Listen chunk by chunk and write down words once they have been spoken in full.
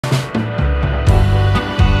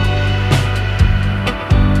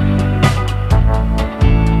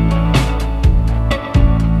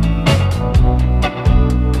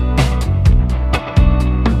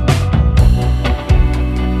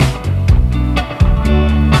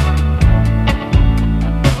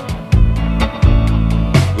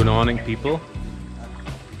people.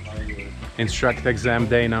 Instruct exam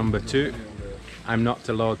day number 2. I'm not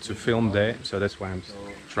allowed to film there, so that's why I'm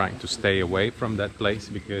trying to stay away from that place,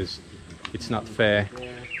 because it's not fair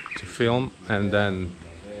to film and then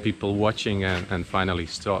people watching and finally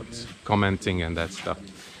start commenting and that stuff.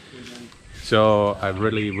 So I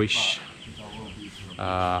really wish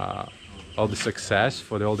all the success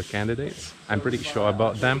for all the candidates. I'm pretty sure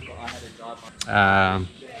about them.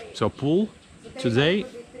 So pool today,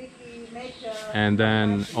 and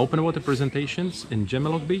then open water presentations in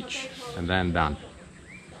Gemelok Beach, and then done.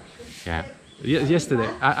 Yeah. Yesterday,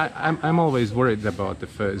 I'm always worried about the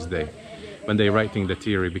first day when they're writing the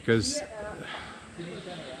theory, because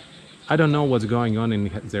I don't know what's going on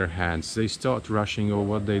in their heads. They start rushing over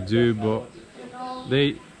what they do, but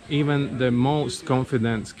even the most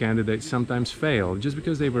confident candidates sometimes fail just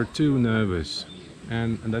because they were too nervous,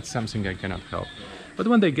 and that's something I cannot help. But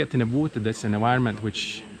when they get in the water, that's an environment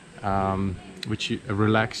which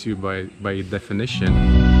relax you by definition.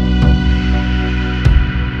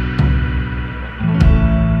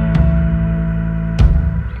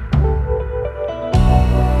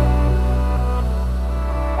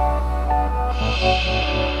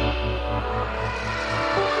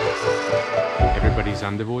 Everybody's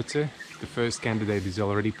underwater. The first candidate is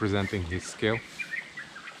already presenting his skill.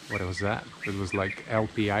 What was that? It was like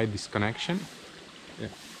LPI disconnection. Yeah.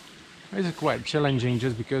 It's quite challenging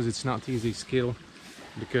just because it's not easy skill,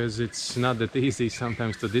 because it's not that easy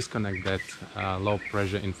sometimes to disconnect that low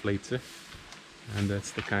pressure inflator, and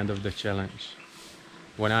that's the kind of the challenge.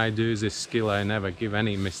 When I do this skill, I never give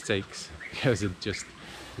any mistakes, because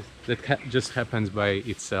that just happens by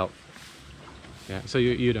itself. Yeah, so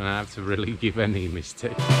you don't have to really give any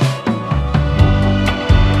mistake.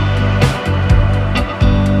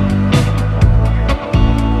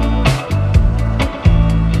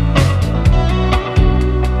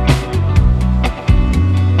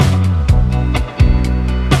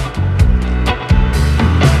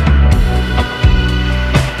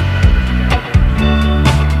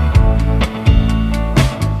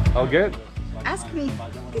 All good? Ask me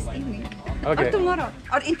this evening. Okay. Or tomorrow.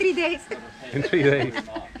 Or in 3 days. In 3 days.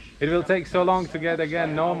 It will take so long to get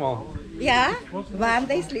again normal. Yeah. One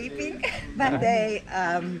day sleeping, one day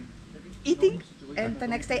eating, and the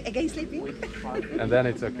next day again sleeping. And then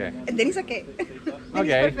it's okay. And then it's okay. Then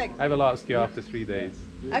Okay, it's perfect. I will ask you after 3 days.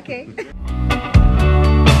 Okay.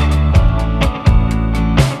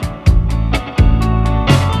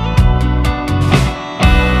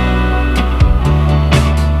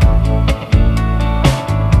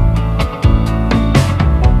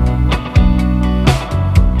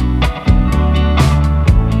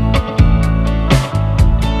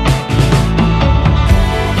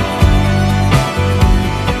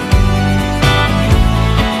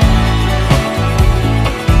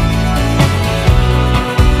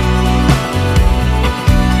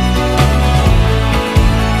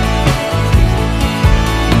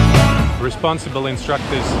 Responsible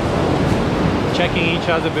instructors checking each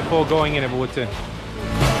other before going in the water.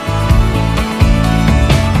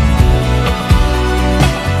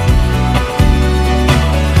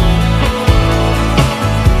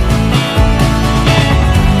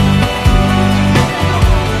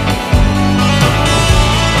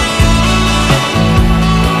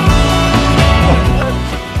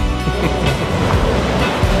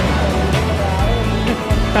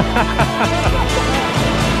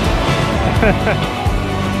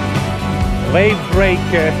 Wave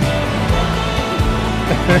breaker.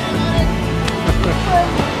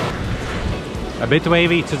 A bit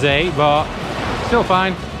wavy today, but still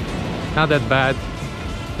fine. Not that bad.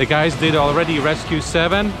 The guys did already rescue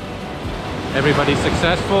 7. Everybody's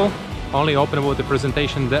successful. Only open water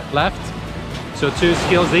presentation left. So 2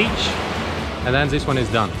 skills each, and then this one is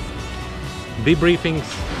done. Debriefings.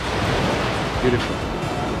 Beautiful.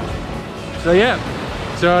 So yeah.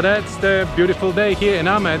 So that's the beautiful day here in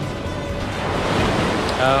Amed.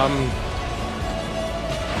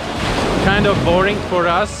 Kind of boring for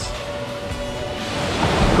us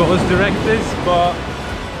course directors, but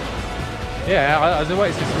yeah,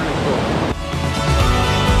 otherwise it's really cool.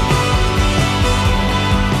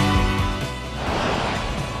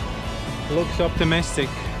 Looks optimistic.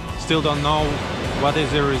 Still don't know what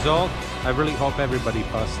is the result. I really hope everybody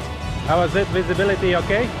passed. How was it? Visibility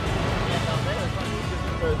okay?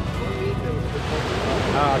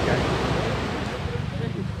 Ah, okay.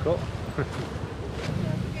 Cool.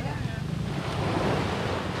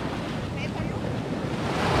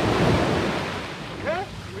 Yeah,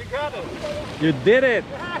 we got it. You did it!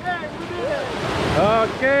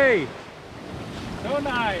 Okay! So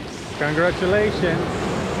nice. Congratulations!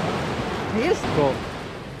 Yes. Cool.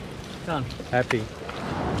 Done. Happy.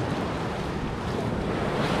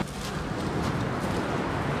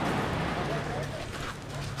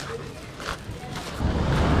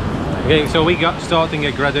 Okay, so we got starting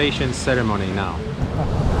a graduation ceremony now.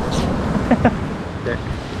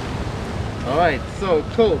 All right, so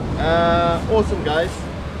cool, awesome, guys.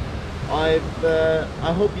 I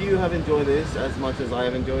hope you have enjoyed this as much as I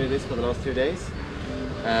have enjoyed this for the last 2 days.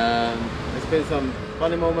 There's been some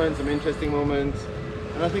funny moments, some interesting moments,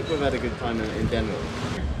 and I think we've had a good time in general.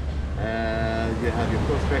 You have your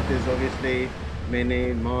prospectors, obviously,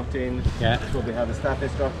 Minnie, Martin. Yeah. Probably have a staff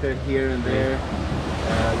instructor here and there.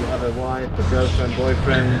 You have a wife, a girlfriend,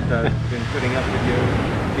 boyfriend that's been putting up with you,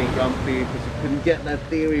 being grumpy because you couldn't get that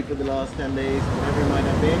theory for the last 10 days, whatever it might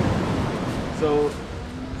have been. So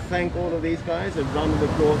thank all of these guys. A round of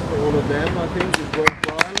applause for all of them, I think, is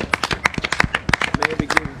worthwhile. Maybe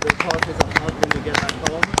give the partners a hug when they get back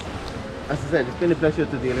home. As I said, it's been a pleasure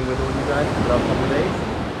to dealing with all you guys for the last couple of days.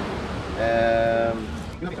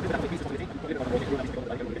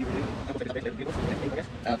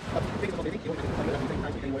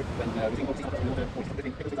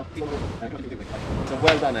 So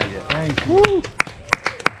well done, Elliot. Thank you.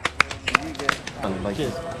 Like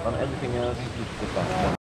this. On everything else, just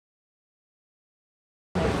that.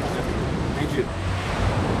 Thank you.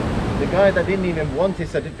 The guy that didn't even want his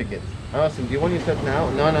certificate, I asked him, do you want your cert now?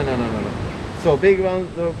 No. So big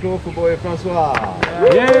round of applause for boy Francois.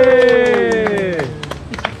 Yay!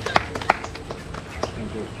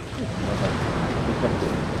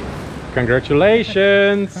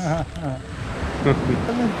 Congratulations!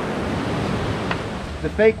 The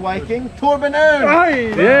fake Viking, Torben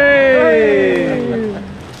Ernst! Yay!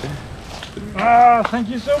 Ah, thank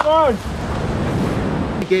you so much.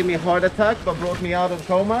 He gave me a heart attack but brought me out of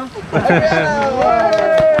coma.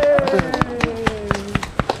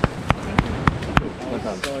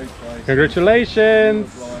 Congratulations!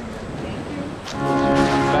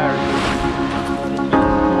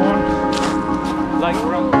 Like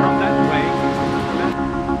from that way.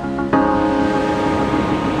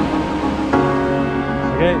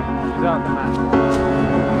 Okay, she's out the man.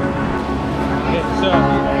 Okay, so I'm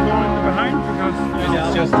going behind because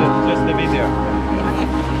it's just the video.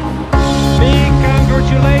 Big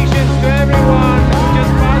congratulations to everyone who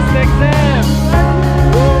just passed the exam.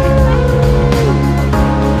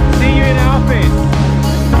 See you in the office.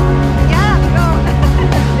 Yeah, go.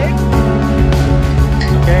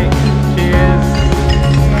 Okay, cheers.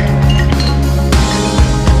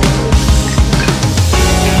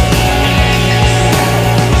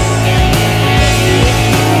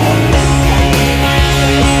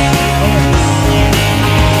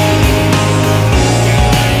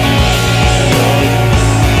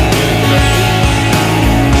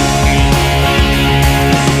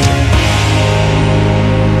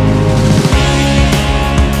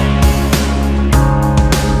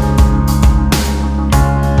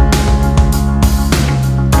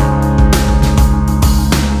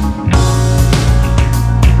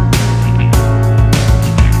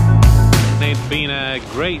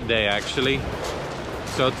 Great day actually.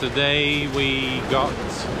 So today we got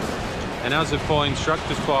another 4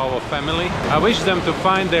 instructors for our family. I wish them to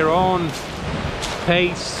find their own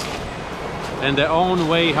pace and their own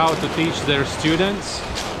way how to teach their students.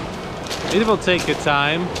 It will take a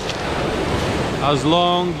time. As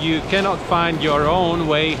long you cannot find your own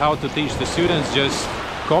way how to teach the students, just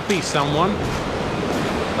copy someone.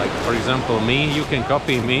 Like for example me, you can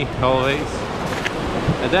copy me always.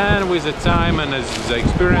 And then with the time and as the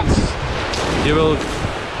experience, you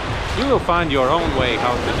will find your own way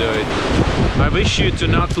how to do it. I wish you to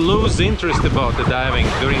not lose interest about the diving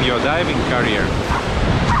during your diving career.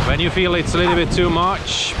 When you feel it's a little bit too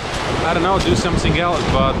much, I don't know, do something else,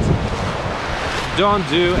 but don't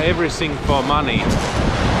do everything for money.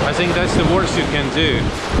 I think that's the worst you can do,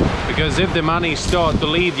 because if the money starts to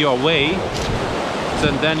lead your way,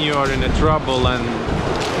 then you are in a trouble, and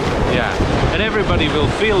yeah, and everybody will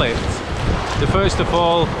feel it. First of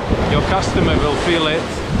all, your customer will feel it,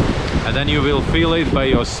 and then you will feel it by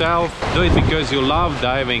yourself. Do it because you love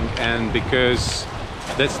diving and because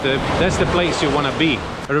that's the place you want to be.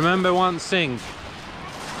 Remember one thing: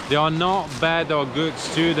 they are not bad or good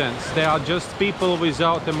students. They are just people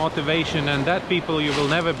without the motivation, and that people you will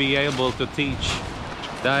never be able to teach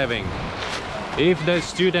diving. If the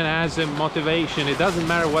student has a motivation, it doesn't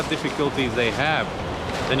matter what difficulties they have,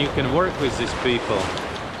 then you can work with these people.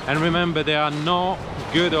 And remember, they are not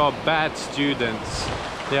good or bad students.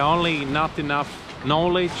 They are only not enough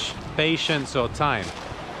knowledge, patience or time.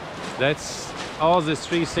 That's all the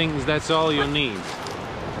 3 things, that's all you need.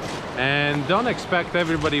 And don't expect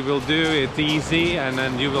everybody will do it easy and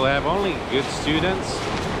then you will have only good students.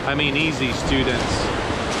 I mean easy students.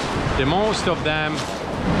 The most of them,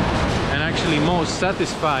 and actually most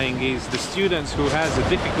satisfying, is the students who has the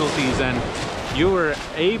difficulties and you were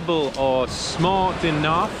able or smart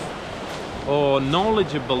enough or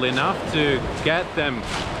knowledgeable enough to get them,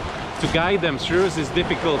 to guide them through these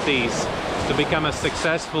difficulties to become a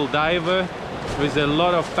successful diver with a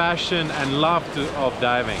lot of passion and love of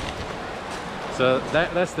diving. So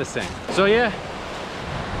that's the thing. So yeah,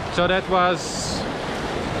 so that was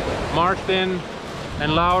Martin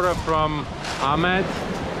and Laura from Amed.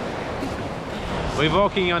 We're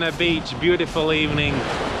walking on a beach, beautiful evening.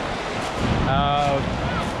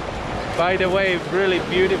 By the way, really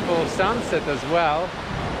beautiful sunset as well.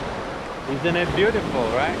 Isn't it beautiful,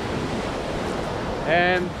 right?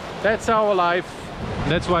 And that's our life.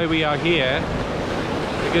 That's why we are here,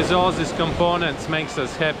 because all these components makes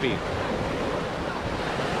us happy.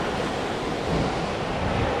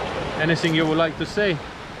 Anything you would like to say?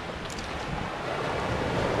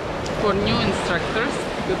 For new instructors,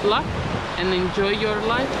 good luck and enjoy your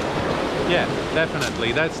life. Yeah,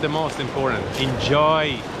 definitely. That's the most important.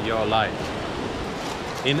 Enjoy your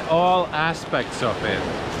life in all aspects of it.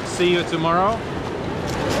 See you tomorrow.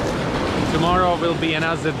 Tomorrow will be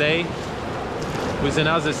another day with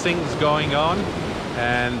another things going on,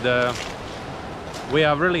 and we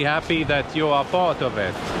are really happy that you are part of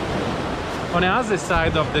it. On the other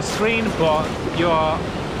side of the screen,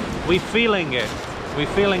 we're feeling it.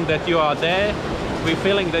 We're feeling that you are there. We're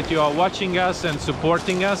feeling that you are watching us and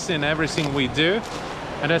supporting us in everything we do.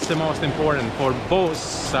 And that's the most important for both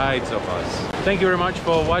sides of us. Thank you very much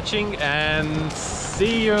for watching and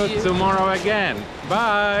see you tomorrow again.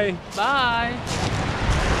 Bye. Bye.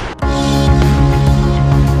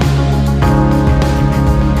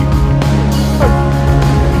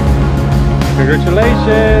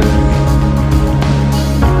 Congratulations.